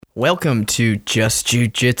Welcome to Just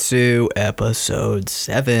Jiu-Jitsu episode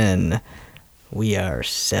 7. We are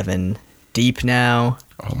 7 deep now.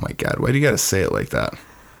 Oh my God, why do you gotta say it like that?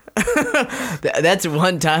 That's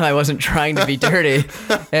one time I wasn't trying to be dirty,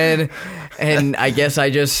 and I guess I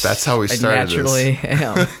just That's how we started naturally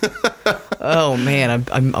am. Oh man,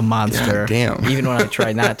 I'm a monster. God damn. Even when I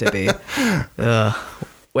try not to be.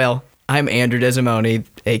 Well, I'm Andrew Desimone,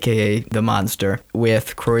 aka the Monster,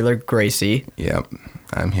 with Croyler Gracie. Yep,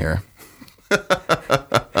 I'm here.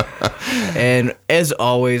 And as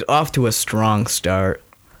always, off to a strong start.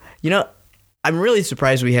 You know, I'm really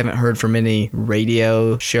surprised we haven't heard from any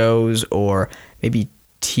radio shows or maybe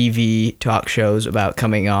TV talk shows about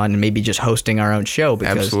coming on and maybe just hosting our own show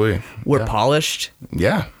because Absolutely. we're polished.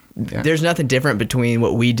 Yeah. There's nothing different between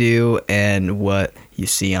what we do and what you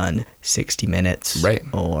see on 60 Minutes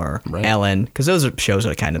or Ellen, because those are shows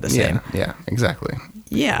that are kind of the same. Yeah, exactly.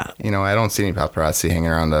 Yeah. You know, I don't see any paparazzi hanging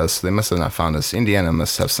around us. They must have not found us. Indiana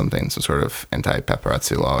must have some sort of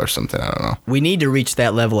anti-paparazzi law or something. I don't know. We need to reach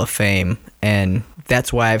that level of fame, and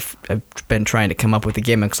that's why I've been trying to come up with the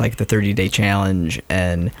gimmicks like the 30-day challenge,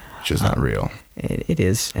 and which is not real. It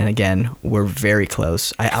is. And again, we're very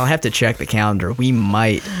close. I'll have to check the calendar. We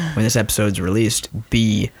might, when this episode's released,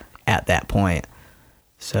 be at that point.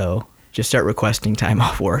 So just start requesting time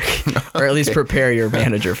off work, or at least prepare your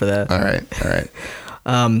manager for that. All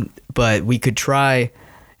right. But we could try,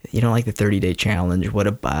 like the 30-day challenge. What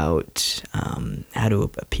about how do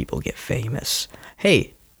people get famous?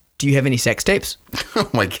 Hey, do you have any sex tapes? Oh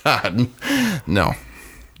my God. No.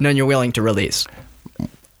 None you're willing to release.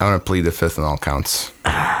 I'm going to plead the fifth on all counts.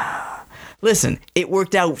 Listen, it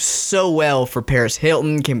worked out so well for Paris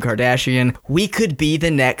Hilton, Kim Kardashian. We could be the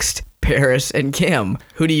next Paris and Kim.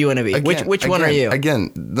 Who do you want to be? Which one are you?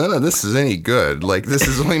 Again, none of this is any good. Like, this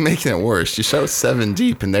is only making it worse. You shot 7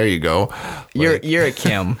 deep, and there you go. You're a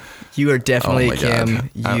Kim. You are definitely oh my Kim.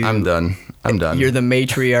 God. I'm done. You're the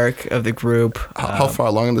matriarch of the group. How far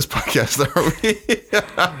along in this podcast are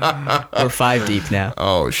we? We're 5 deep now.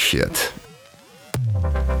 Oh, shit.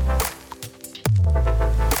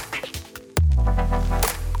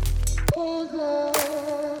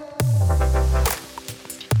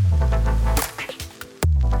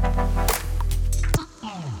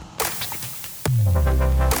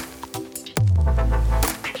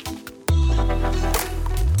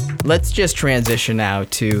 Let's just transition now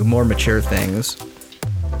to more mature things.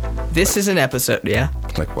 This is an episode, yeah?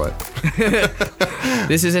 Like what?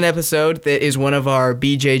 This is an episode that is one of our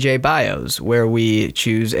BJJ bios, where we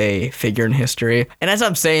choose a figure in history. And as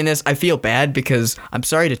I'm saying this, I feel bad because I'm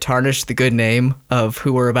sorry to tarnish the good name of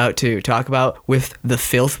who we're about to talk about with the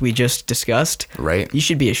filth we just discussed. Right. You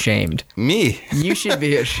should be ashamed. Me? You should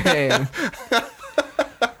be ashamed.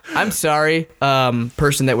 I'm sorry,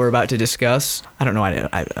 person that we're about to discuss. I don't know.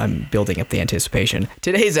 I'm building up the anticipation.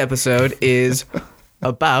 Today's episode is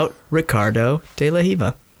about Ricardo de la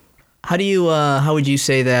Riva. How would you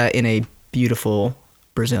say that in a beautiful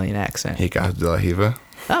Brazilian accent? Ricardo de la Riva.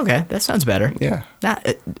 Okay, that sounds better. Yeah.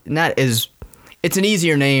 Not as. It's an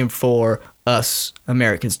easier name for us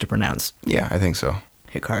Americans to pronounce. Yeah, I think so.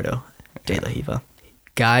 Ricardo de la Riva,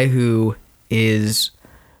 guy who is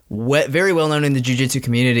very well known in the jiu-jitsu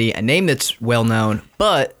community, a name that's well known,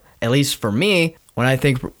 but at least for me, when I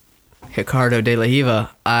think Ricardo de la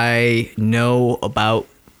Riva, I know about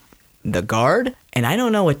the guard, and I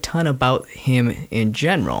don't know a ton about him in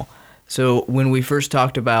general. So when we first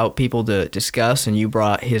talked about people to discuss and you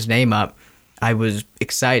brought his name up, I was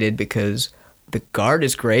excited because the guard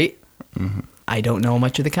is great. Mm-hmm. I don't know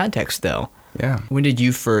much of the context, though. Yeah. When did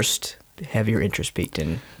you first have your interest peaked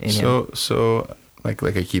in him? So like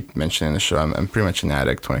I keep mentioning in the show, I'm pretty much an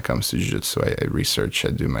addict when it comes to jiu-jitsu. I research, I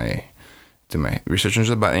do my research on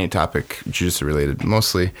just about any topic jiu-jitsu related,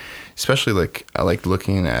 mostly, especially I like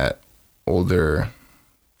looking at older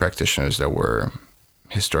practitioners that were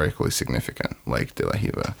historically significant, like De La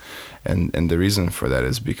Riva. And the reason for that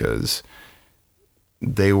is because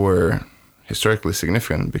they were historically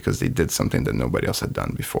significant because they did something that nobody else had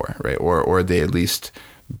done before, right? Or they at least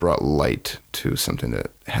brought light to something that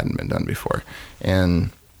hadn't been done before.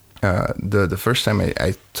 And the first time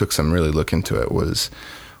I took some really look into it was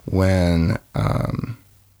when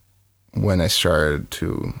I started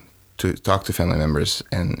to talk to family members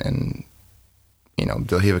and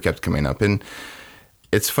De La Riva kept coming up. And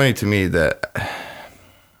it's funny to me that,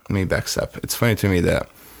 let me backstep. It's funny to me that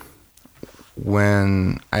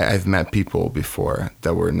when I've met people before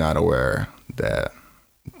that were not aware that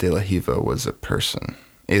De La Riva is a person,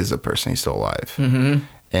 he's still alive. Mm-hmm.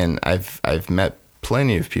 And I've met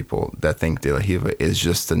plenty of people that think De La Riva is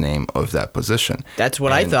just the name of that position. That's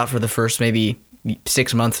what I thought for the first maybe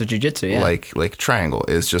 6 months of jiu-jitsu, yeah. Like triangle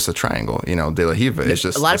is just a triangle. You know, De La Riva is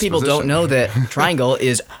just a lot of this people position. don't know that triangle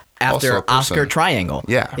is Also after a person. Oscar Triangle.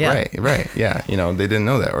 Yeah, right. Yeah, you know, they didn't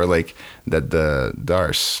know that. Or like that the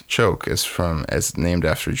Darce choke is named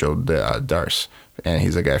after Joe Darce, and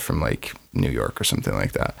he's a guy from like New York or something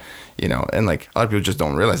like that. You know, and like a lot of people just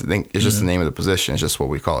don't realize. I think it's just the name of the position. It's just what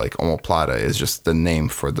we call like omoplata is just the name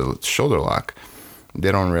for the shoulder lock.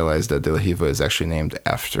 They don't realize that De La Riva is actually named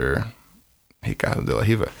after Ricardo De La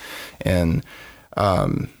Riva, and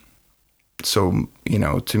so you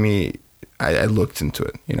know, to me, I looked into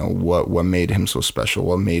it. You know, what made him so special?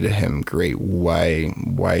 What made him great? Why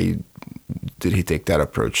did he take that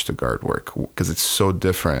approach to guard work? Because it's so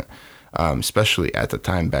different, especially at the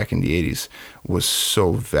time back in the 80s, was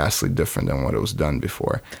so vastly different than what it was done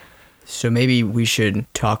before. So maybe we should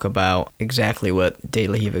talk about exactly what De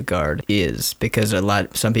La Riva guard is, because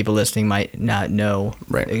some people listening might not know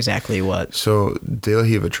exactly what. So De La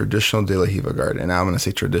Riva, traditional De La Riva guard, and I'm going to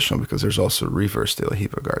say traditional because there's also reverse De La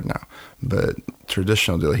Riva guard now. But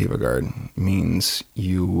traditional De La Riva guard means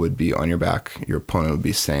you would be on your back, your opponent would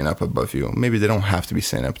be standing up above you. Maybe they don't have to be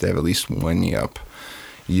standing up; they have at least one knee up.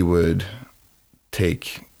 You would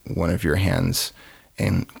take one of your hands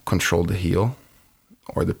and control the heel,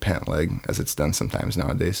 or the pant leg, as it's done sometimes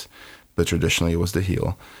nowadays. But traditionally it was the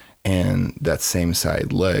heel. And that same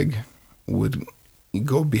side leg would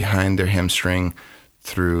go behind their hamstring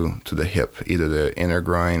through to the hip, either the inner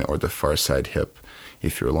groin or the far side hip,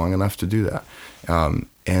 if you're long enough to do that.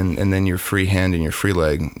 And then your free hand and your free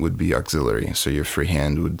leg would be auxiliary. So your free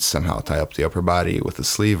hand would somehow tie up the upper body with a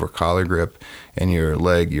sleeve or collar grip, and your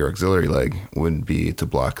leg, your auxiliary leg, would be to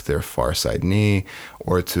block their far side knee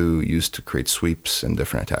or to use to create sweeps and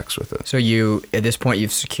different attacks with it. So at this point,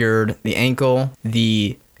 you've secured the ankle,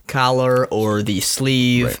 the collar or the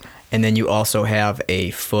sleeve, Right. and then you also have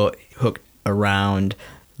a foot hooked around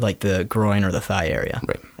like the groin or the thigh area.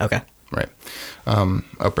 Right. Okay. Right.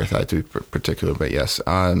 Upper thigh to be particular, but yes.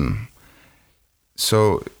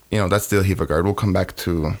 So, you know, that's the De La Riva guard. We'll come back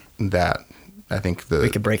to that. I think We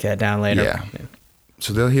could break that down later. Yeah.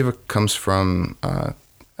 So De La Riva comes from, I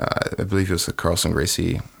believe it was a Carlson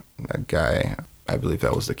Gracie guy. I believe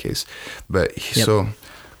that was the case. But so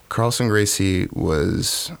Carlson Gracie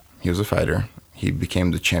was a fighter. He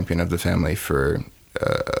became the champion of the family for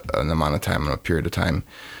an amount of time, a period of time.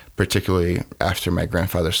 Particularly after my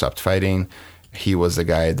grandfather stopped fighting, he was the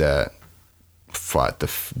guy that fought the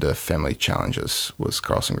family challenges, was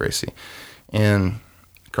Carlson Gracie. And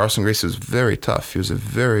Carlson Gracie was very tough. He was a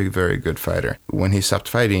very, very good fighter. When he stopped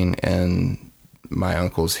fighting, and my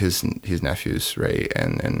uncles, his nephews, right,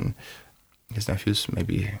 and his nephews,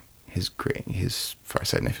 maybe his far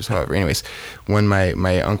side nephews, however. Anyways, when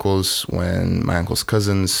my uncles'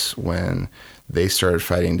 cousins, when they started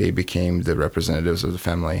fighting, they became the representatives of the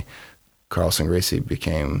family. Carlson Gracie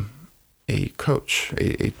became a coach,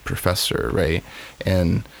 a professor, right?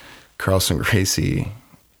 And Carlson Gracie,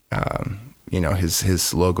 you know,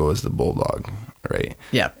 his logo is the bulldog, right?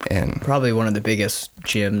 Yeah. And probably one of the biggest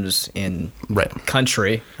gyms in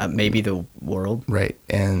country, maybe the world. Right.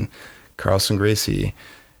 And Carlson Gracie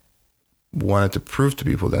wanted to prove to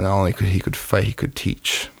people that not only could he fight, he could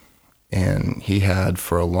teach. And he had,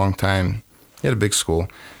 for a long time, he had a big school,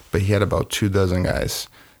 but he had about 24 guys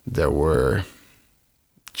that were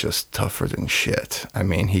just tougher than shit. I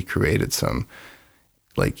mean, he created some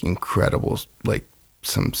like incredible, like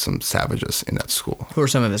some savages in that school. Who are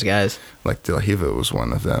some of his guys? Like De La Riva was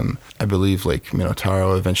one of them. I believe like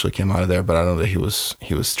Minotauro eventually came out of there, but I don't know that he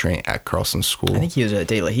was training at Carlson's school. I think he was a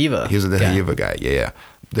De La Riva. He was a De La Riva guy. Yeah.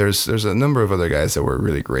 There's a number of other guys that were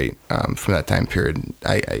really great from that time period.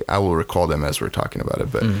 I will recall them as we're talking about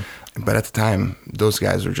it, but at the time, those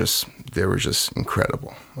guys were just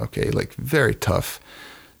incredible. Okay, like very tough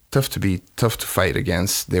to fight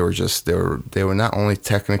against. They were not only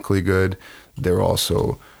technically good, they were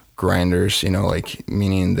also grinders. You know, like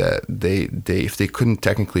meaning that they if they couldn't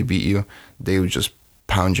technically beat you, they would just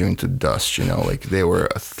pound you into dust. You know, like they were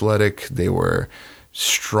athletic, they were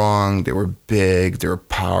strong, they were big, they were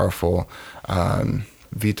powerful.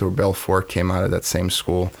 Vitor Belfort came out of that same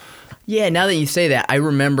school. Yeah, now that you say that, I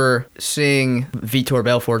remember seeing Vitor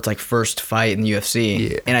Belfort's like first fight in the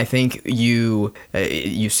UFC, and I think you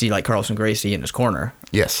see like Carlson Gracie in his corner.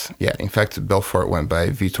 Yes, yeah. In fact, Belfort went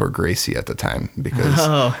by Vitor Gracie at the time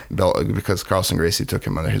because Carlson Gracie took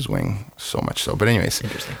him under his wing so much so. But anyways,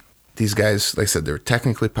 interesting. These guys, like I said, they were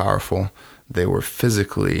technically powerful. They were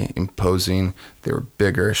physically imposing. They were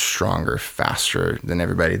bigger, stronger, faster than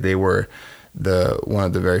everybody. They were one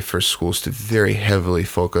of the very first schools to very heavily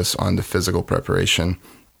focus on the physical preparation.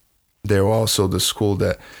 They were also the school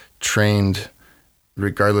that trained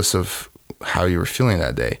regardless of how you were feeling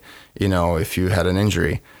that day. You know, if you had an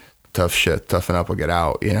injury, tough shit, toughen up or get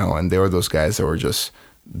out, you know. And they were those guys that were just,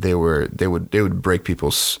 they would break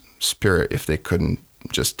people's spirit if they couldn't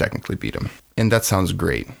just technically beat them. And that sounds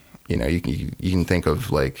great. You know, you can think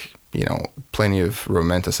of, like, you know, plenty of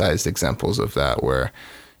romanticized examples of that where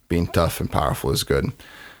being tough and powerful is good,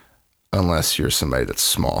 unless you're somebody that's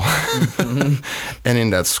small mm-hmm. and in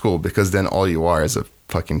that school, because then all you are is a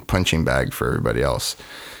fucking punching bag for everybody else.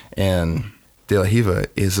 And De La Riva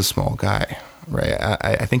is a small guy, right?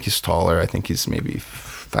 I think he's taller. I think he's maybe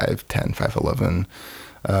 5'10", 5'11",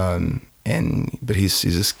 but he's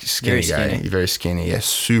a skinny guy, very skinny. Yeah,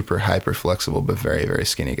 super hyper flexible, but very, very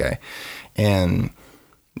skinny guy. And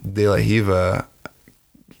De La Riva,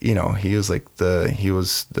 you know, he was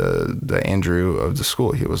the Andrew of the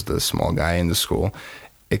school. He was the small guy in the school,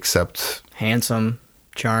 except handsome,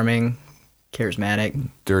 charming, charismatic,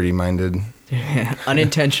 dirty-minded,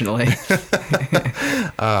 unintentionally.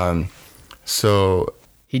 So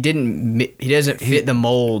he doesn't fit the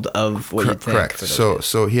mold of what you think. Correct.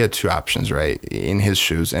 So he had two options, right? In his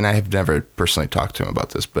shoes, and I have never personally talked to him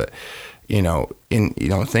about this, but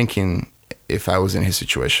thinking if I was in his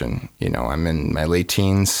situation, you know, I'm in my late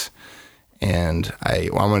teens, and I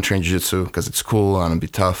want to train jiu-jitsu because it's cool. I want to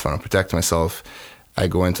be tough. I want to protect myself. I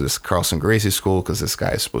go into this Carlson Gracie school because this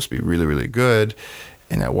guy is supposed to be really, really good.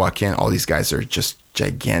 And I walk in, all these guys are just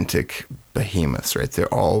gigantic behemoths, right?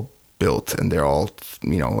 They're all built, and they're all,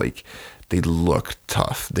 you know, like, they look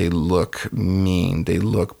tough. They look mean. They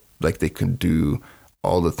look like they could do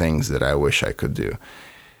all the things that I wish I could do.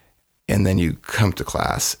 And then you come to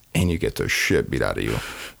class and you get the shit beat out of you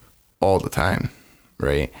all the time,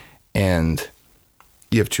 right? And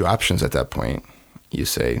you have two options at that point. You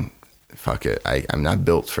say, fuck it, I'm not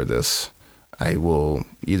built for this. I will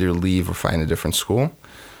either leave or find a different school,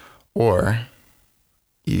 or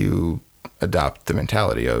you adopt the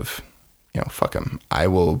mentality of, you know, fuck them. I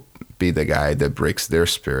will be the guy that breaks their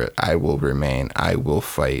spirit. I will remain. I will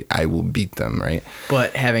fight. I will beat them, right?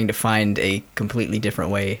 But having to find a completely different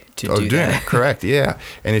way to do that. Correct, yeah.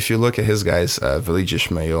 And if you look at his guys, Valij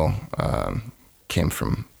Ismail came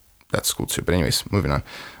from that school too. But anyways, moving on.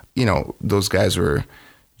 You know, those guys were,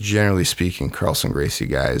 generally speaking, Carlson Gracie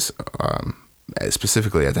guys,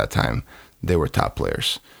 specifically at that time, they were top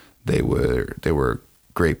players. They were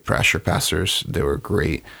great pressure passers. They were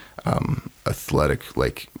great athletic.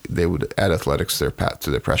 Like, they would add athletics to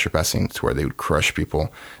their pressure passing, to where they would crush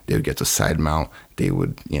people. They would get to side mount. They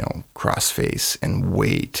would, you know, cross face and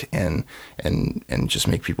wait and just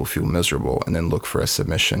make people feel miserable, and then look for a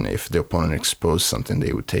submission. If the opponent exposed something,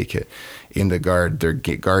 they would take it. In the guard, their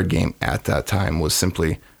guard game at that time was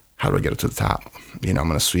simply, how do I get it to the top? You know, I'm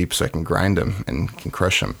going to sweep so I can grind them and can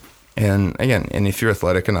crush them. And again, and if you're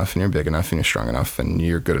athletic enough and you're big enough and you're strong enough and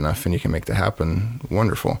you're good enough and you can make that happen,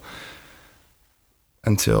 wonderful.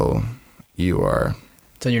 Until you're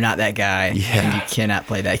not that guy, and you cannot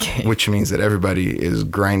play that game. Which means that everybody is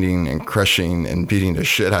grinding and crushing and beating the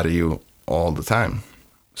shit out of you all the time.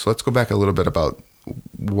 So let's go back a little bit about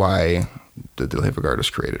why the De La Riva guard was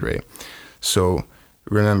created, right? So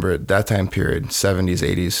remember, at that time period, 70s,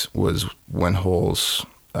 80s, was when Holz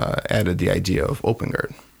added the idea of open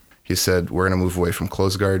guard. He said, we're going to move away from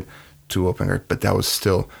closed guard to open guard, but that was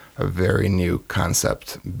still a very new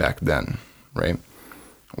concept back then, right?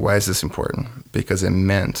 Why is this important? Because it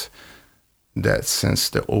meant that since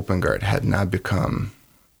the open guard had not become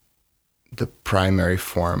the primary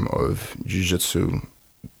form of jiu-jitsu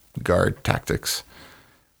guard tactics,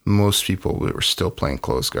 most people were still playing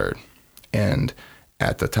closed guard. And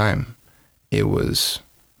at the time, it was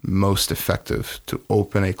most effective to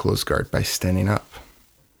open a closed guard by standing up.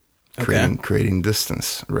 Creating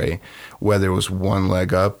distance, right? Whether it was one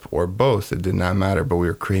leg up or both, it did not matter, but we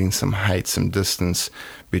were creating some height, some distance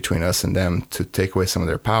between us and them to take away some of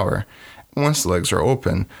their power. Once the legs are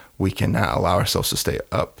open, we cannot allow ourselves to stay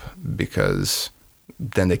up, because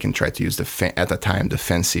then they can try to use at the time, the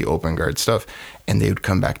fancy open guard stuff, and they would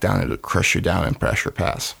come back down and it would crush you down and pressure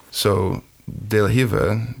pass. So De La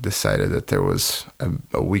Riva decided that there was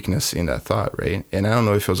a weakness in that thought, right? And I don't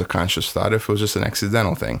know if it was a conscious thought, if it was just an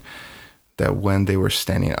accidental thing, that when they were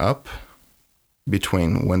standing up,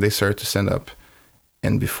 between when they started to stand up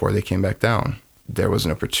and before they came back down, there was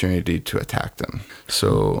an opportunity to attack them.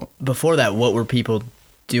 So before that, what were people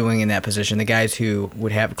doing in that position? The guys who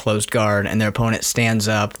would have closed guard and their opponent stands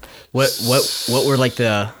up, what were like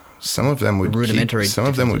the some of them would rudimentary keep, some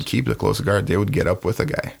of them would keep the closed guard. They would get up with a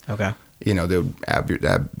guy. Okay. You know, they would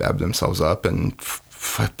ab themselves up and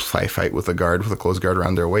fight with a guard, with a closed guard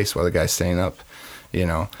around their waist while the guy's standing up. you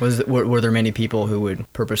know. Were there many people who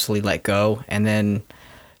would purposely let go and then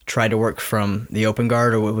try to work from the open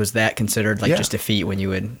guard, or was that considered like just defeat when you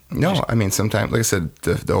would? No, I mean, sometimes, like I said,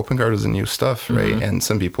 the open guard was the new stuff, right? And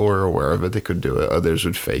some people were aware of it. They could do it. Others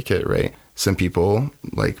would fake it, right? Some people,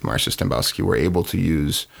 like Marcin Stambowski, were able to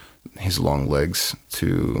use his long legs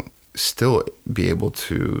to still be able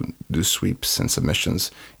to do sweeps and submissions,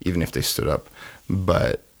 even if they stood up.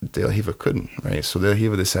 But De La Riva couldn't, right? So De La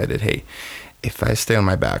Riva decided, hey, if I stay on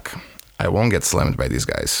my back, I won't get slammed by these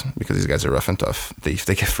guys, because these guys are rough and tough. If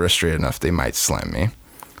they get frustrated enough, they might slam me.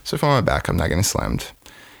 So if I'm on my back, I'm not getting slammed.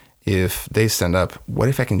 If they stand up, what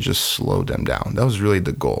if I can just slow them down? That was really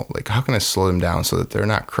the goal. Like, how can I slow them down so that they're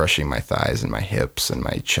not crushing my thighs and my hips and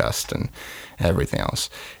my chest and everything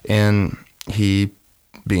else? And he,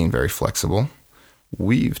 being very flexible,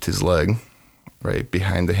 weaved his leg right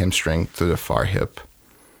behind the hamstring to the far hip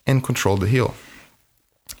and controlled the heel.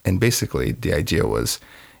 And basically, the idea was,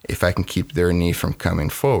 if I can keep their knee from coming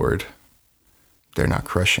forward, they're not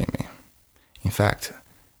crushing me. In fact,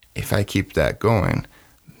 if I keep that going,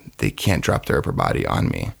 they can't drop their upper body on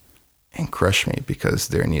me and crush me because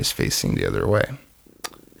their knee is facing the other way.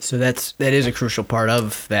 So that is a crucial part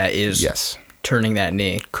of that, is yes, turning that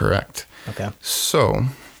knee. Correct. Okay. So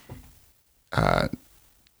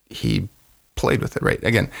he played with it, right?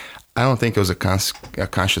 Again, I don't think it was a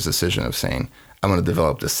conscious decision of saying, I'm going to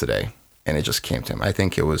develop this today, and it just came to him. I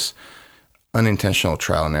think it was unintentional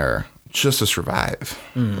trial and error just to survive,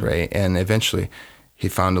 right? And eventually he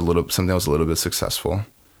found something that was a little bit successful.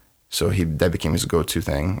 So that became his go-to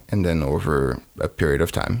thing. And then over a period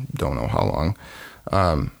of time, don't know how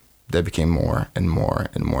long, that became more and more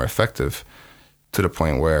and more effective, to the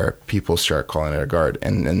point where people start calling it a guard.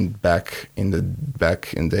 And then back in the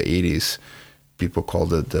 80s, people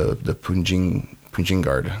called it the Punjin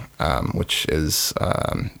guard, which is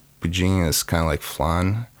Punjin is kind of like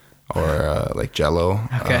flan or like Jello.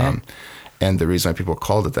 Okay. And the reason why people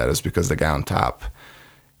called it that is because the guy on top,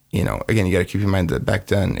 you know, again, you got to keep in mind that back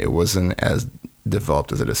then it wasn't as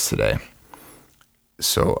developed as it is today.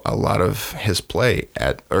 So a lot of his play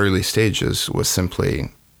at early stages was simply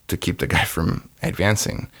to keep the guy from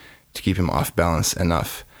advancing, to keep him off balance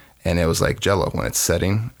enough. And it was like Jello. When it's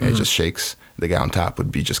setting, it just shakes. The guy on top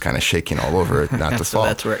would be just kind of shaking all over it, not to So fall.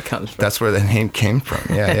 that's where it comes from. That's where the name came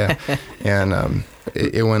from. Yeah. And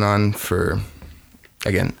it went on for,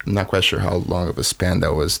 again, I'm not quite sure how long of a span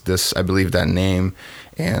that was. I believe that name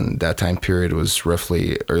and that time period was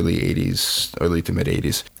roughly early to mid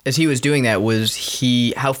 80s. As he was doing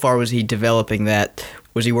that, how far was he developing that?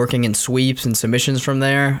 Was he working in sweeps and submissions from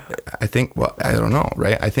there? I think, well, I don't know,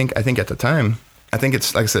 right? I think at the time, I think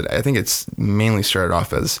it's, like I said, I think it's mainly started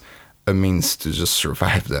off as a means to just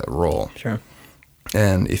survive that role. Sure.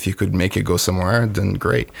 And if you could make it go somewhere, then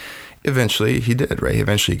great. Eventually he did, right?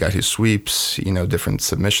 Eventually he got his sweeps, different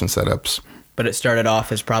submission setups. But it started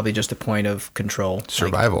off as probably just a point of control.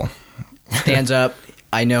 Survival. Like, stands up,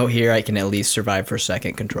 I know here I can at least survive for a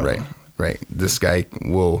second, control. Right. This guy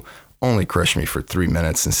will only crush me for 3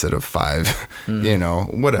 minutes instead of 5,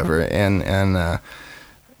 whatever. And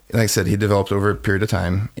like I said, he developed over a period of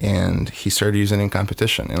time, and he started using it in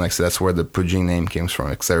competition. And like I said, that's where the Punjin name came from,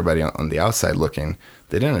 because everybody on the outside looking,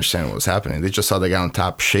 they didn't understand what was happening. They just saw the guy on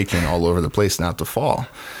top shaking all over the place not to fall,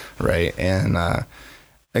 right? And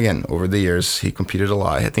again, over the years, he competed a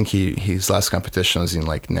lot. I think his last competition was in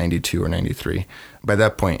like 92 or 93. By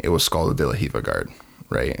that point, it was called the De La Riva guard,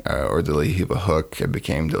 right? Or De La Riva hook. It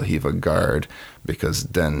became De La Riva guard because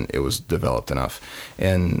then it was developed enough.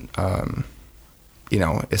 And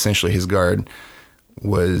essentially his guard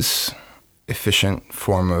was efficient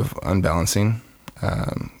form of unbalancing.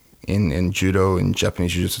 In judo, in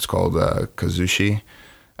Japanese jiu-jitsu, it's called kazushi.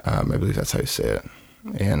 I believe that's how you say it.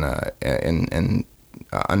 And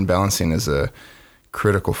unbalancing is a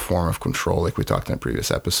critical form of control, like we talked in a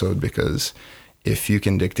previous episode, because if you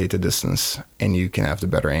can dictate the distance and you can have the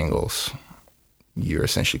better angles, you're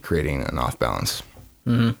essentially creating an off balance.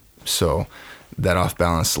 Mm-hmm. So that off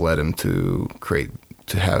balance led him to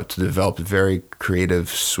develop very creative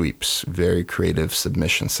sweeps, very creative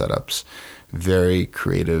submission setups, very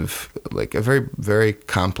creative, like a very, very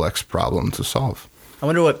complex problem to solve. I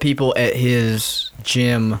wonder what people at his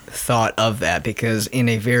gym thought of that, because in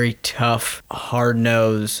a very tough,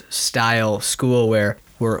 hard-nosed style school where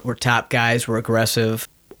we're top guys, we're aggressive,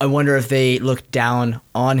 I wonder if they looked down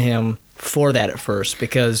on him for that at first,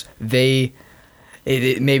 because maybe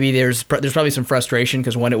there's probably some frustration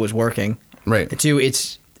because one, it was working. Right. Two,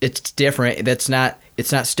 it's different. It's not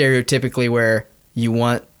stereotypically where you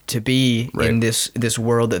want to be in this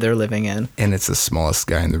world that they're living in. And it's the smallest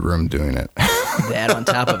guy in the room doing it. That on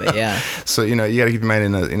top of it, yeah. So, you got to keep in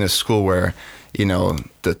mind in a school where,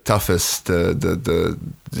 the toughest, the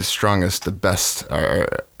strongest, the best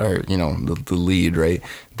are the lead, right?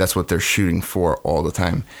 That's what they're shooting for all the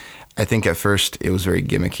time. I think at first it was very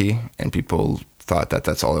gimmicky, and people thought that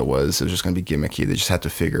that's all it was. It was just going to be gimmicky. They just had to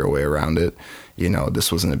figure a way around it.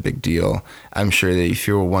 This wasn't a big deal. I'm sure that if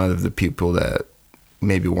you were one of the people that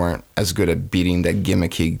maybe weren't as good at beating that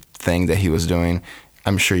gimmicky thing that he was doing,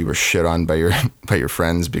 I'm sure you were shit on by your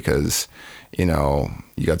friends because, you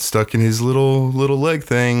got stuck in his little leg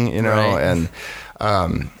thing, Right.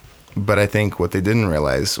 and but I think what they didn't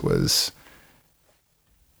realize was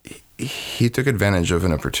he took advantage of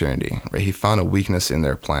an opportunity, right? He found a weakness in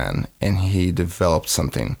their plan and he developed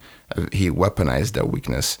something. He weaponized that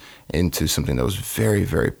weakness into something that was very,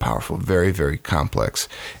 very powerful, very, very complex.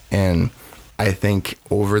 And I think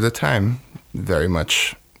over the time, very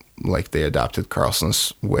much like they adopted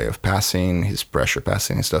Carlson's way of passing, his pressure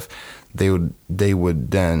passing and stuff, they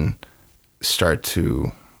would then start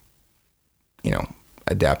to,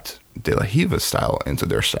 adapt De La Riva's style into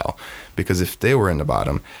their style. Because if they were in the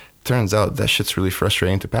bottom, turns out that shit's really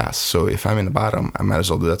frustrating to pass. So if I'm in the bottom, I might as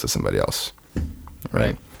well do that to somebody else.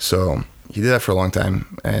 Right. So he did that for a long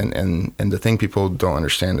time. And the thing people don't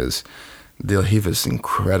understand is De La Riva is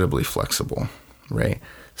incredibly flexible, right?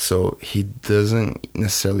 So he doesn't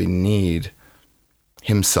necessarily need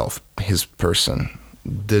himself, his person,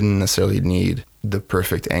 didn't necessarily need the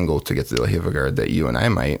perfect angle to get to the De La Riva guard that you and I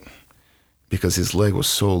might, because his leg was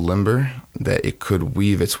so limber that it could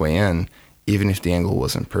weave its way in even if the angle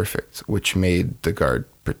wasn't perfect, which made the guard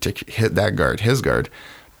his guard,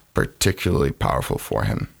 particularly powerful for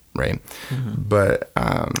him, right? Mm-hmm. But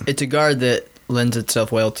it's a guard that lends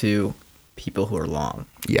itself well to people who are long.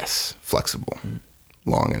 Yes, flexible. Mm-hmm.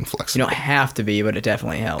 Long and flexible. You don't have to be, but it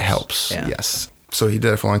definitely helps. Helps, yeah. Yes. So he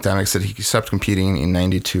did it for a long time. Like I said, he stopped competing in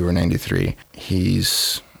 92 or 93.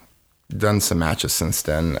 He's done some matches since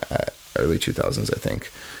then, early 2000s, I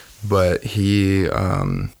think. But he,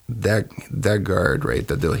 that guard, right,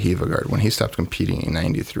 the De La Riva guard, when he stopped competing in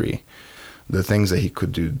 93, the things that he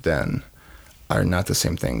could do then are not the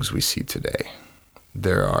same things we see today.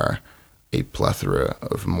 There are a plethora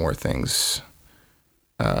of more things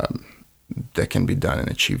that can be done and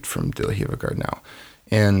achieved from De La Riva guard now.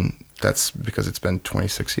 And that's because it's been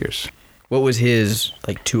 26 years. What was his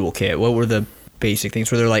toolkit? What were the basic things?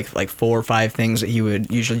 Were there like 4 or 5 things that he would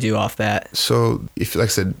usually do off that? So, like I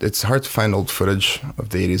said, it's hard to find old footage of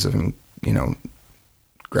the 80s of him,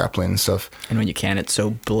 grappling and stuff. And when you can, it's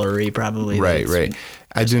so blurry, probably. Right.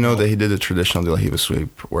 I do know that he did a traditional De La Riva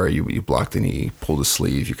sweep where you block the knee, pull the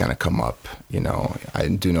sleeve, you kind of come up. I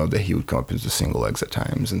do know that he would come up into single legs at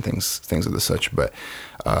times and things of the such. But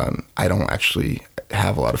I don't actually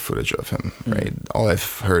have a lot of footage of him. Right. All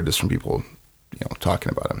I've heard is from people,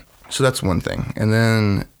 talking about him. So that's one thing. And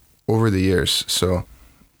then over the years, so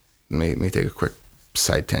let me take a quick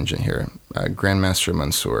side tangent here. Grandmaster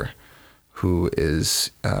Mansour, who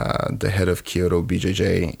is the head of Kyoto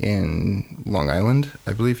BJJ in Long Island,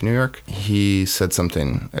 I believe, New York. He said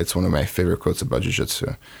something, it's one of my favorite quotes about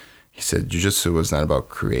jiu-jitsu. He said, jiu-jitsu was not about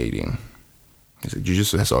creating. He said,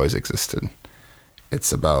 jiu-jitsu has always existed.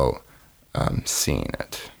 It's about seeing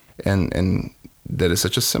it. And that is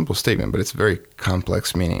such a simple statement, but it's very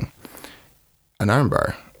complex meaning. An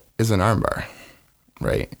armbar is an armbar,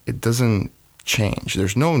 right? It doesn't change.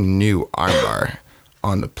 There's no new armbar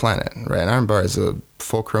on the planet, right? An armbar is a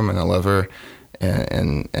fulcrum and a lever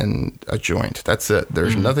and a joint. That's it.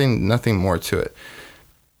 There's nothing more to it.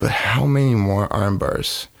 But how many more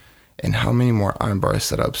armbars and how many more armbar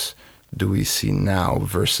setups do we see now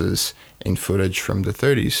versus in footage from the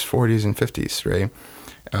 30s, 40s, and 50s, right?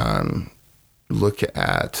 Look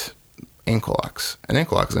at ankle locks. An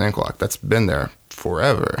ankle lock is an ankle lock. That's been there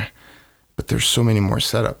forever. But there's so many more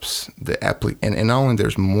setups. And not only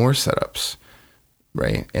there's more setups,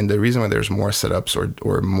 right? And the reason why there's more setups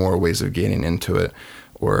or more ways of getting into it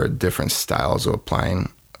or different styles of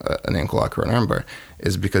applying an ankle lock or an armbar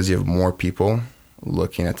is because you have more people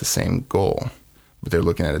looking at the same goal, but they're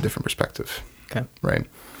looking at a different perspective. Okay. Right?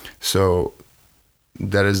 So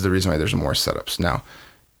that is the reason why there's more setups. Now,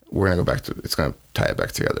 we're going to go back to, it's going to tie it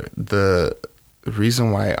back together. The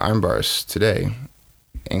reason why armbars today,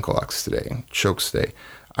 ankle locks today, chokes today,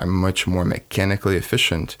 are much more mechanically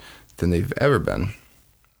efficient than they've ever been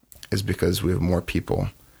is because we have more people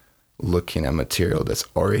looking at material that's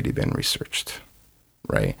already been researched,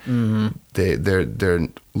 right? Mm-hmm. They're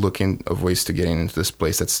looking of ways to getting into this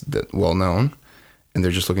place that's well known, and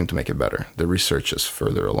they're just looking to make it better. The research is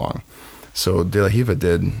further along. So De La Riva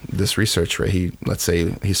did this research, right? Let's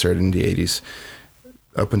say he started in the 80s,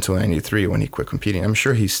 up until 93 when he quit competing. I'm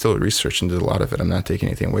sure he still researched and did a lot of it. I'm not taking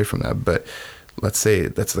anything away from that. But let's say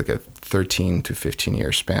that's like a 13 to 15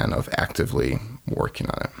 year span of actively working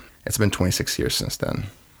on it. It's been 26 years since then,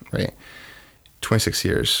 right? 26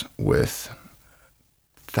 years with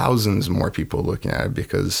thousands more people looking at it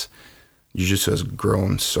because jiu-jitsu has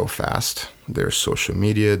grown so fast. There's social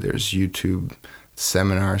media, there's YouTube.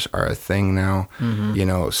 Seminars are a thing now,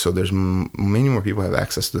 so there's many more people have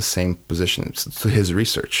access to the same positions, to his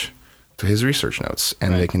research notes,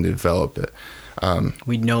 and they can develop it.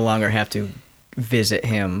 We no longer have to visit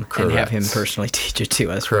him and have him personally teach it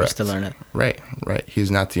to us for us to learn it. Right.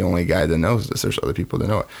 He's not the only guy that knows this. There's other people that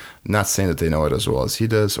know it. I'm not saying that they know it as well as he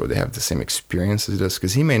does or they have the same experience as he does,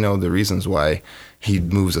 because he may know the reasons why he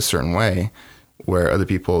moves a certain way, where other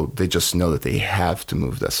people, they just know that they have to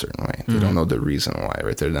move that certain way. They don't know the reason why,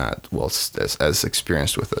 right? They're not as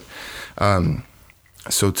experienced with it.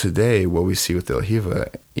 So today, what we see with De La Riva,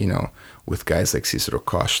 with guys like Cicero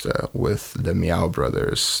Costa, with the Miao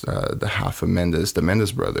brothers, the Rafa Mendes, the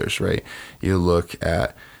Mendes brothers, right? You look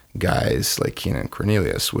at guys like Keenan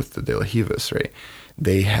Cornelius with the De La Rivas, right?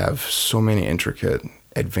 They have so many intricate,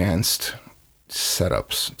 advanced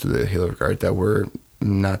setups to the heel guard that were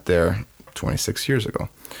not there 26 years ago.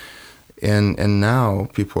 And now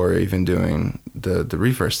people are even doing the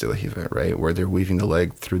reverse De La Riva, right? Where they're weaving the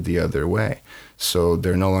leg through the other way. So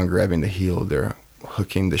they're no longer grabbing the heel, they're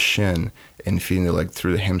hooking the shin and feeding the leg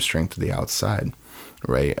through the hamstring to the outside,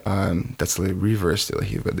 right? That's the reverse De La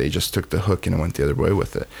Riva. They just took the hook and went the other way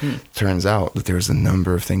with it. Turns out that there's a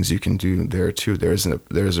number of things you can do there too. There's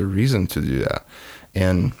a reason to do that.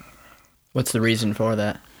 And what's the reason for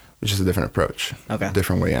that? It's just a different approach. Okay.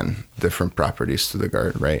 Different way in, different properties to the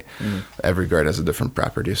guard, right? Every guard has a different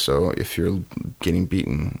property. So if you're getting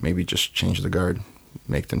beaten, maybe just change the guard,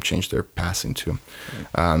 make them change their passing too.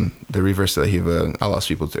 The reverse De La Riva allows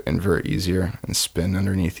people to invert easier and spin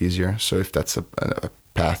underneath easier. So if that's a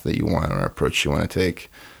path that you want or an approach you want to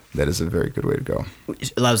take, that is a very good way to go.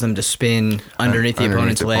 It allows them to spin underneath the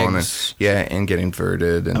opponent's legs. Yeah, and get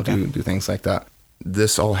inverted and do things like that.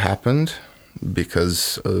 This all happened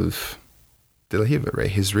because of De La Riva, right?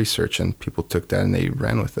 His research, and people took that and they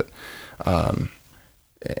ran with it.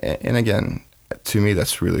 And again, to me,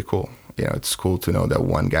 that's really cool. It's cool to know that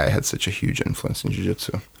one guy had such a huge influence in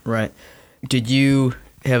jiu-jitsu. Right. Did you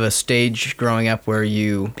have a stage growing up where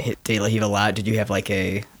you hit De La Riva a lot? Did you have like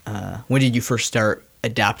when did you first start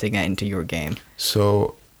adopting that into your game?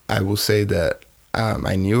 So I will say that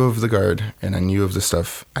I knew of the guard and I knew of the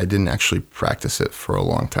stuff. I didn't actually practice it for a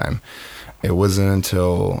long time. It wasn't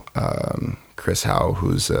until Chris Howe,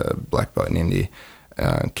 who's a black belt in Indy,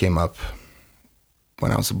 came up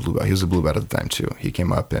when I was a blue belt. He was a blue belt at the time too. He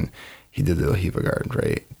came up and he did the De La Riva guard,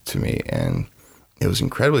 right, to me. And it was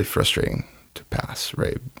incredibly frustrating to pass,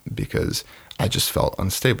 right, because I just felt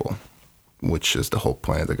unstable, which is the whole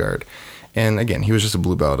point of the guard. And again, he was just a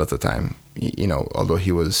blue belt at the time. Although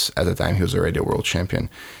he was already a world champion,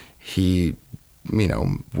 he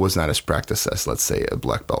was not as practiced as, let's say, a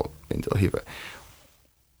black belt in De La Riva.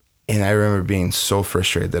 And I remember being so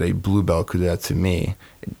frustrated that a blue belt could do that to me.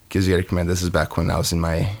 Because you got to remember, this is back when I was in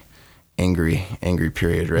my angry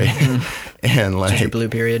period, right? And like your blue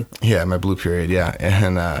period. Yeah, my blue period. Yeah,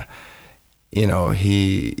 and I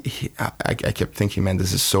kept thinking, man,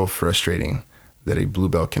 this is so frustrating that a blue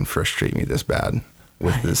belt can frustrate me this bad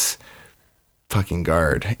with this fucking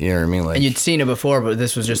guard. You know what I mean? Like, and you'd seen it before, but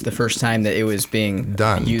this was just the first time that it was being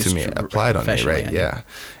done used to me, applied on me, right? Yeah,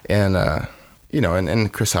 and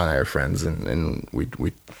and Chris and I are friends, and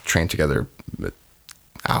we trained together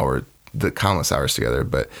countless hours together.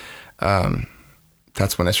 But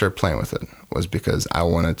that's when I started playing with it, was because I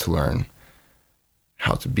wanted to learn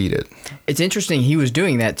how to beat it. It's interesting he was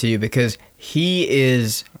doing that to you because he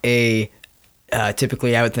is a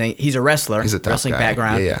typically, I would think he's a wrestler. He's a top wrestling guy.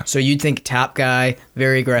 background. Yeah. So you'd think top guy,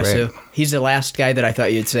 very aggressive. Right. He's the last guy that I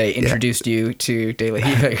thought you'd say introduced you to De La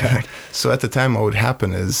Riva guard. So at the time, what would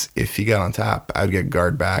happen is if he got on top, I'd get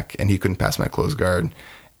guard back, and he couldn't pass my closed guard,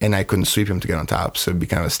 and I couldn't sweep him to get on top. So it'd be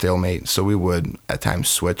kind of a stalemate. So we would at times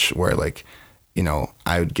switch where, like,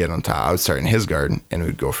 I would get on top. I would start in his guard, and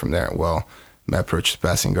we'd go from there. Well, my approach to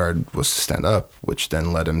passing guard was to stand up, which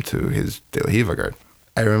then led him to his De La Riva guard.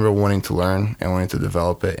 I remember wanting to learn and wanting to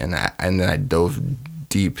develop it, and then I dove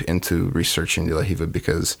deep into researching De La Riva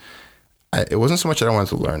because it wasn't so much that I wanted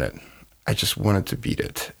to learn it. I just wanted to beat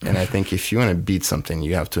it. And I think if you want to beat something,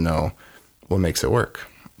 you have to know what makes it work,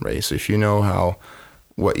 right? So if you know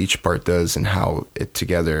what each part does and how it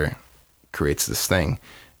together creates this thing,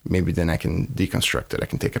 maybe then I can deconstruct it. I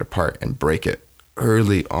can take it apart and break it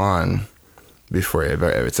early on before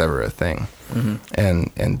it's ever a thing.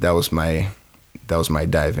 And that was my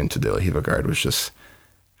dive into De La Riva guard, was just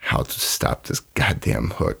how to stop this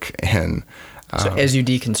goddamn hook. And so as you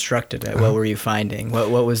deconstructed it, what were you finding? What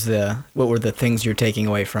were the things you're taking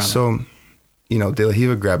away from it? So, De La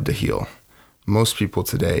Riva grabbed the heel. Most people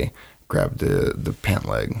today grab the pant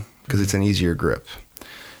leg because it's an easier grip.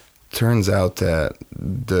 Turns out that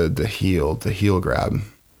the heel grab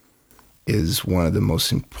is one of the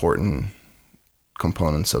most important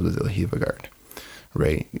components of the De La Riva guard,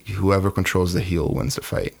 right? Whoever controls the heel wins the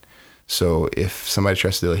fight. So if somebody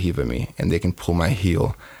tries to De La Riva me and they can pull my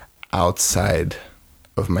heel outside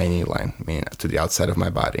of my knee line, meaning to the outside of my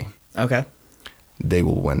body, okay, they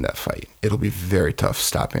will win that fight. It'll be very tough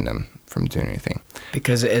stopping them from doing anything.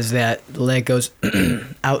 Because as that leg goes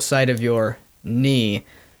outside of your knee,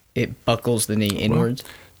 it buckles the knee inwards.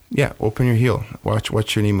 Well, yeah, open your heel.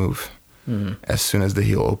 Watch your knee move. As soon as the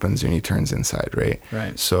heel opens, your knee turns inside, right?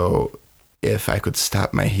 Right. So if I could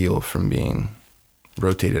stop my heel from being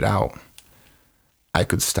rotated out, I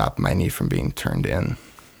could stop my knee from being turned in.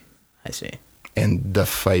 I see. And the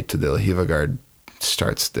fight to De La Riva guard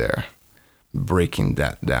starts there, breaking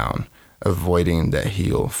that down, avoiding that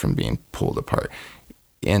heel from being pulled apart.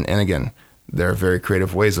 And again, there are very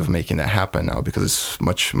creative ways of making that happen now because it's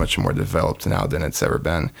much, much more developed now than it's ever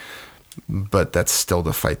been. But that's still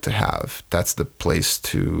the fight to have. That's the place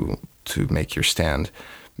to make your stand.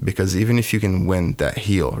 Because even if you can win that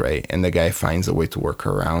heel, right, and the guy finds a way to work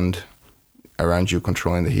around you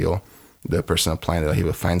controlling the heel, the person applying the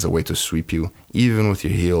heel finds a way to sweep you, even with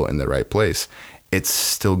your heel in the right place, it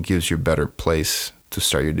still gives you a better place to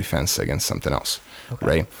start your defense against something else,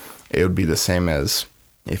 right? It would be the same as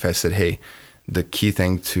if I said, hey, the key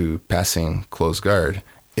thing to passing close guard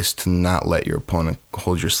is to not let your opponent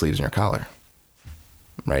hold your sleeves and your collar,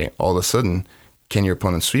 right? All of a sudden, can your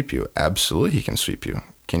opponent sweep you? Absolutely, he can sweep you.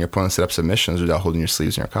 Can your opponent set up submissions without holding your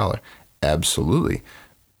sleeves and your collar? Absolutely.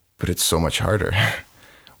 But it's so much harder,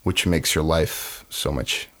 which makes your life so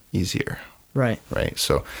much easier. Right. Right.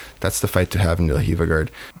 So that's the fight to have in the De La Riva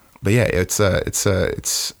guard. But yeah, it's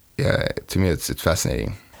to me, it's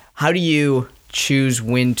fascinating. How do you choose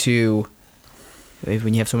when you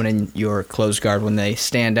have someone in your closed guard, when they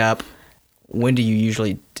stand up, when do you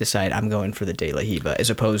usually decide I'm going for the De La Riva as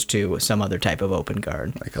opposed to some other type of open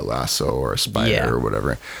guard? Like a lasso or a spider or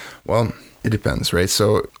whatever. Well, it depends, right?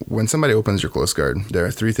 So when somebody opens your closed guard, there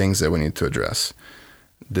are three things that we need to address.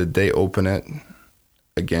 Did they open it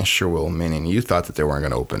against your will, meaning you thought that they weren't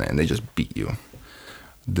going to open it and they just beat you?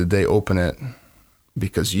 Did they open it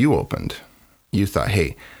because you opened? You thought,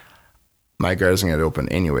 hey, my guard isn't going to open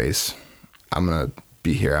anyways. I'm going to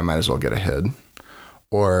be here. I might as well get ahead.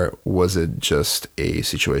 Or was it just a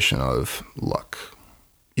situation of luck?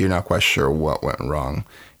 You're not quite sure what went wrong.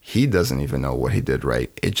 He doesn't even know what he did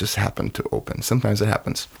right. It just happened to open. Sometimes it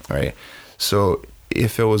happens, right? So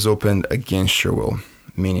if it was opened against your will,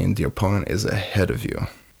 meaning the opponent is ahead of you,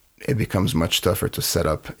 it becomes much tougher to set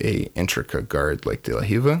up a intricate guard like De La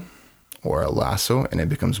Riva or a lasso, and it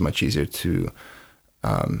becomes much easier to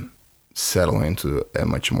settle into a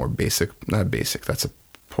much more not basic, that's a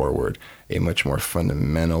poor word, a much more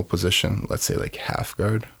fundamental position, let's say like half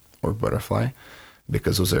guard or butterfly,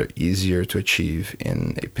 because those are easier to achieve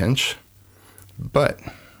in a pinch. But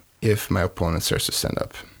if my opponent starts to stand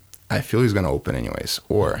up, I feel he's going to open anyways,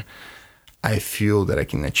 or I feel that I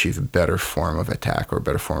can achieve a better form of attack or a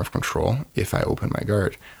better form of control if I open my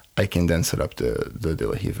guard, I can then set up the De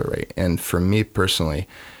La Riva, right? And for me personally,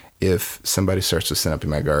 if somebody starts to stand up in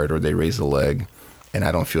my guard or they raise the leg and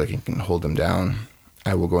I don't feel like I can hold them down,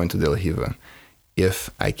 I will go into De La Riva if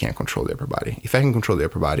I can't control the upper body. If I can control the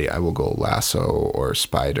upper body, I will go lasso or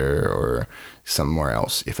spider or somewhere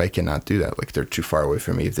else. If I cannot do that, like they're too far away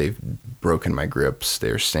from me, if they've broken my grips,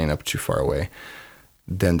 they're staying up too far away,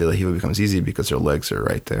 then De La Riva becomes easy because their legs are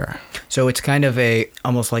right there. So it's kind of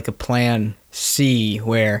almost like a plan C,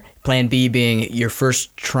 where plan B being you're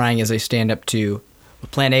first trying as they stand up to.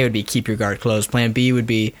 Plan A would be keep your guard closed. Plan B would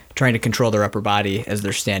be trying to control their upper body as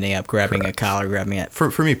they're standing up, grabbing a collar, grabbing it. For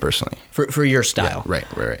me personally. For your style. Yeah,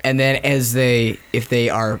 right. And then if they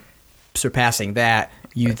are surpassing that,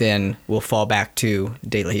 you then will fall back to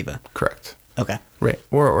De La Riva. Correct. Okay. Right.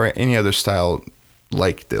 Or any other style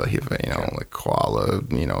like De La Riva, like koala,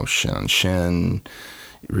 shin on shin,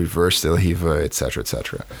 reverse De La Riva, et cetera, et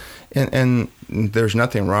cetera. And there's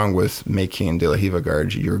nothing wrong with making De La Riva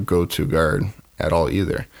guard your go-to guard at all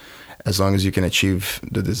either. As long as you can achieve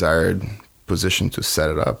the desired position to set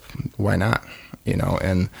it up, why not?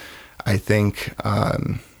 And I think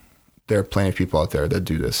there are plenty of people out there that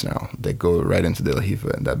do this now. They go right into De La Riva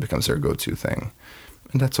and that becomes their go-to thing.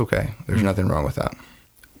 And that's okay. There's nothing wrong with that.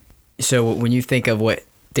 So when you think of what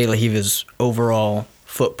De La Riva's overall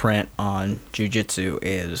footprint on jiu-jitsu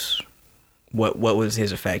is, what was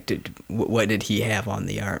his effect? What did he have on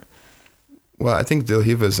the art? Well, I think De La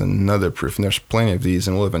Riva is another proof, and there's plenty of these,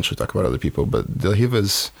 and we'll eventually talk about other people, but De La Riva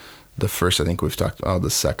is the first. I think we've talked about the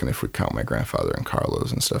second if we count my grandfather and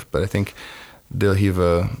Carlos and stuff, but I think De La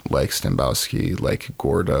Riva, like Stambowski, like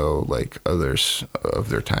Gordo, like others of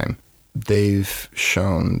their time, they've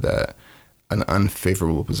shown that an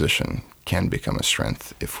unfavorable position can become a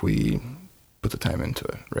strength if we put the time into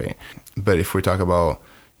it, right? But if we talk about,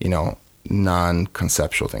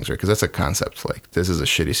 non-conceptual things, right? Because that's a concept, like, this is a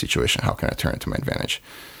shitty situation, how can I turn it to my advantage?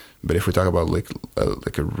 But if we talk about like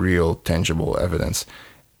a real tangible evidence,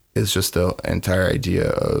 it's just the entire idea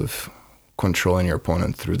of controlling your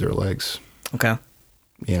opponent through their legs. Okay.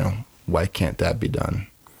 Why can't that be done?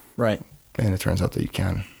 Right. And it turns out that you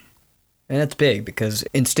can. And that's big, because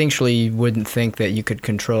instinctually you wouldn't think that you could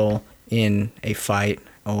control in a fight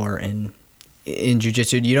or in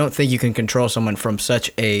jiu-jitsu. You don't think you can control someone from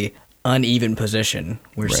such a uneven position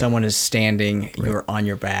where Right. someone is standing, you're on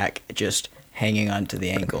your back, just hanging onto the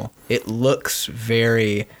ankle. It looks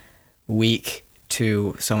very weak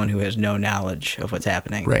to someone who has no knowledge of what's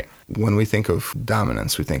happening. Right. When we think of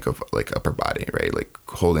dominance, we think of like upper body, right? Like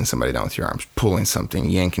holding somebody down with your arms, pulling something,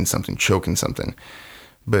 yanking something, choking something.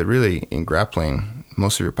 But really, in grappling,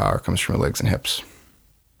 most of your power comes from your legs and hips.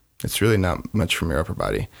 It's really not much from your upper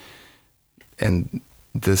body. And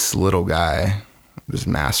this little guy, this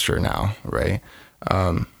master now, right,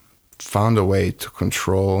 found a way to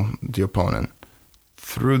control the opponent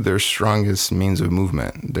through their strongest means of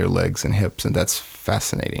movement, their legs and hips, and that's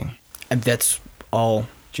fascinating. And that's all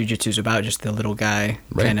jiu-jitsu is about, just the little guy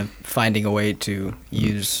Right. kind of finding a way to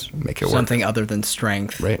use Make it work. something other than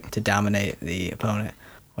strength Right. to dominate the opponent.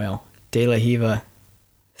 Well, De La Riva,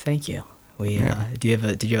 thank you. Did you have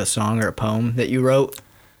a song or a poem that you wrote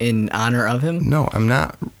in honor of him? No, I'm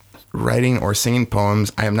not writing or singing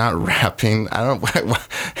poems. I am not rapping. I don't.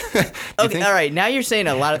 Okay, all right. Now you're saying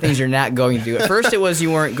a lot of things you're not going to do. At first, it was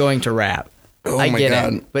you weren't going to rap. Oh I my get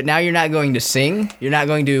God. it. But now you're not going to sing. You're not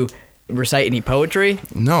going to recite any poetry.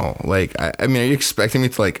 No, like I mean, are you expecting me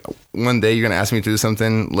to like one day you're gonna ask me to do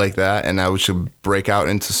something like that, and I should break out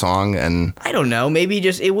into song and I don't know. Maybe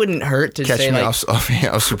just it wouldn't hurt to catch say me like,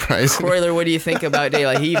 off surprise? Croyler, what do you think about De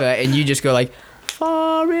La Riva? And you just go like,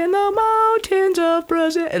 far in the mountains of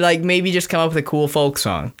Brazil. And like maybe just come up with a cool folk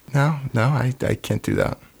song. No, I can't do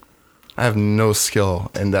that. I have no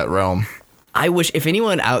skill in that realm. I wish if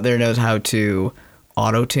anyone out there knows how to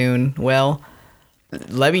auto-tune well,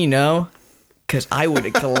 let me know, because I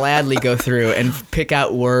would gladly go through and pick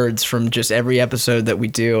out words from just every episode that we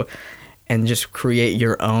do and just create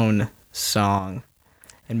your own song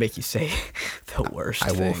and make you say the worst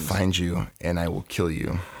I will things. find you and I will kill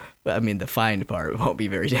you. I mean, the find part won't be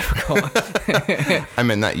very difficult. I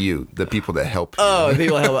mean, not you, the people that help you. Oh,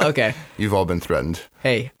 people help. Okay. You've all been threatened.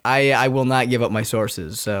 Hey, I will not give up my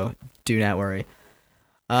sources, so do not worry.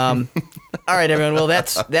 All right, everyone. Well,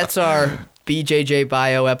 that's our BJJ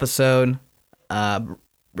bio episode.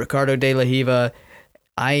 Ricardo De La Riva.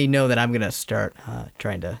 I know that I'm gonna start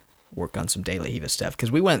trying to work on some De La Riva stuff,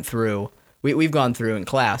 because we've gone through in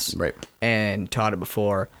class, Right. and taught it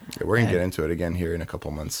before. Yeah, we're gonna get into it again here in a couple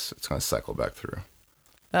months. It's gonna cycle back through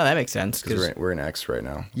Oh, that makes sense. because we're in X right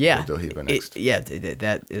now. Yeah, Del Hiva next.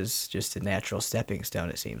 that is just a natural stepping stone.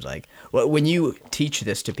 It seems like. Well, when you teach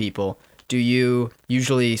this to people, do you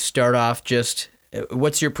usually start off just?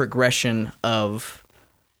 What's your progression of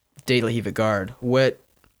De La Riva guard? What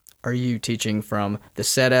are you teaching from the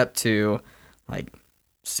setup to like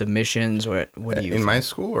submissions? What do you in my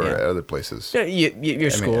school or Yeah. at other places?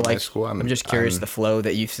 your school? at my Like school, I'm just curious the flow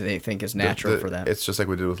that you think is natural for that. It's just like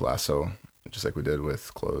we did with Lasso, just like we did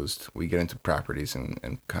with Closed. We get into properties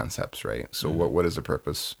and concepts, right? So what is the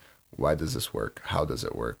purpose? Why does this work? How does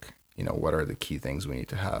it work? What are the key things we need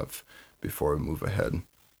to have before we move ahead?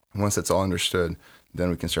 Once that's all understood, then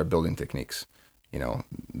we can start building techniques.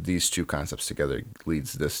 These two concepts together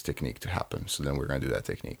leads this technique to happen. So then we're going to do that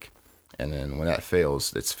technique. And then when that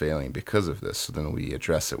fails, it's failing because of this. So then we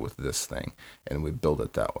address it with this thing and we build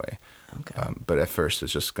it that way. Okay. But at first,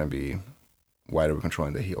 it's just going to be, why are we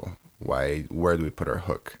controlling the heel? Where do we put our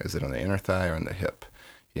hook? Is it on the inner thigh or on the hip?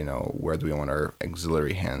 Where do we want our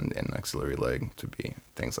auxiliary hand and auxiliary leg to be?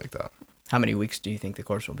 Things like that. How many weeks do you think the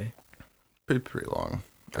course will be? Pretty long.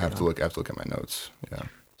 I have to look at my notes. Yeah.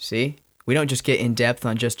 See, we don't just get in depth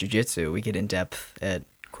on just jiu-jitsu. We get in depth at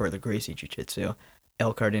Croyler Gracie Jiu-Jitsu,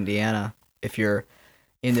 Elkhart, Indiana. If you're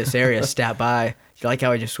in this area, stop by. You like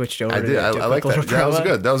how I just switched over? I did. I like that. That was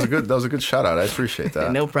good. That was a good shout out. I appreciate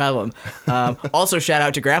that. No problem. Also, shout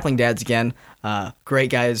out to Grappling Dads again.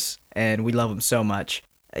 Great guys, and we love them so much.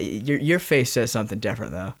 Your face says something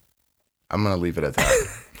different though. I'm gonna leave it at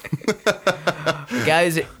that.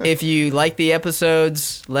 Guys, if you like the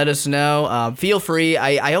episodes, let us know. Feel free.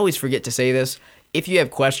 I always forget to say this. If you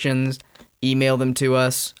have questions, email them to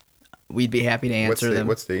us. We'd be happy to answer them.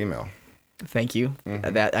 What's the email? Thank you.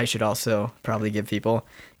 That I should also probably give people.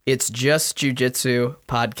 It's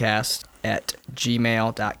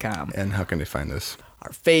justjujitsupodcast@gmail.com. And how can they find this? Our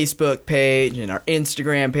Facebook page and our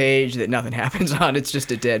Instagram page that nothing happens on. It's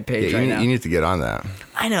just a dead page right now. You need to get on that.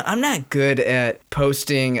 I know. I'm not good at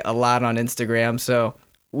posting a lot on Instagram, so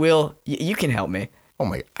you can help me. Oh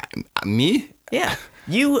my, me? Yeah.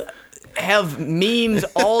 You have memes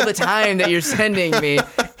all the time that you're sending me.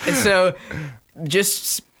 And so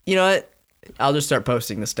just, you know what? I'll just start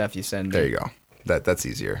posting the stuff you send me. There you go. That's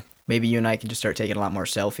easier. Maybe you and I can just start taking a lot more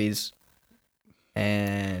selfies.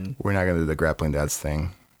 And we're not going to do the Grappling Dads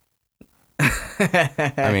thing.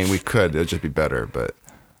 I mean, we could. It'd just be better, but.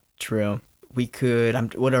 True. We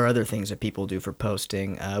could. What are other things that people do for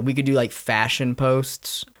posting? We could do like fashion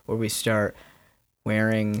posts where we start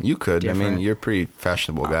wearing. You could. I mean, you're a pretty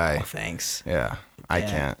fashionable guy. Oh, thanks. Yeah. I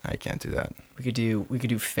can't do that. We could do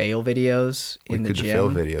fail videos in the gym. We could do fail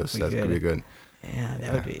videos. That's pretty good. Yeah,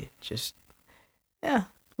 that would be just. Yeah,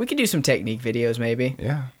 we could do some technique videos maybe.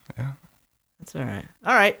 Yeah. That's all right.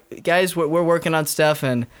 All right, guys, we're working on stuff,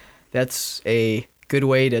 and that's a good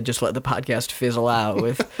way to just let the podcast fizzle out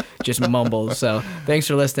with just mumbles. So thanks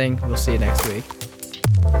for listening. We'll see you next week.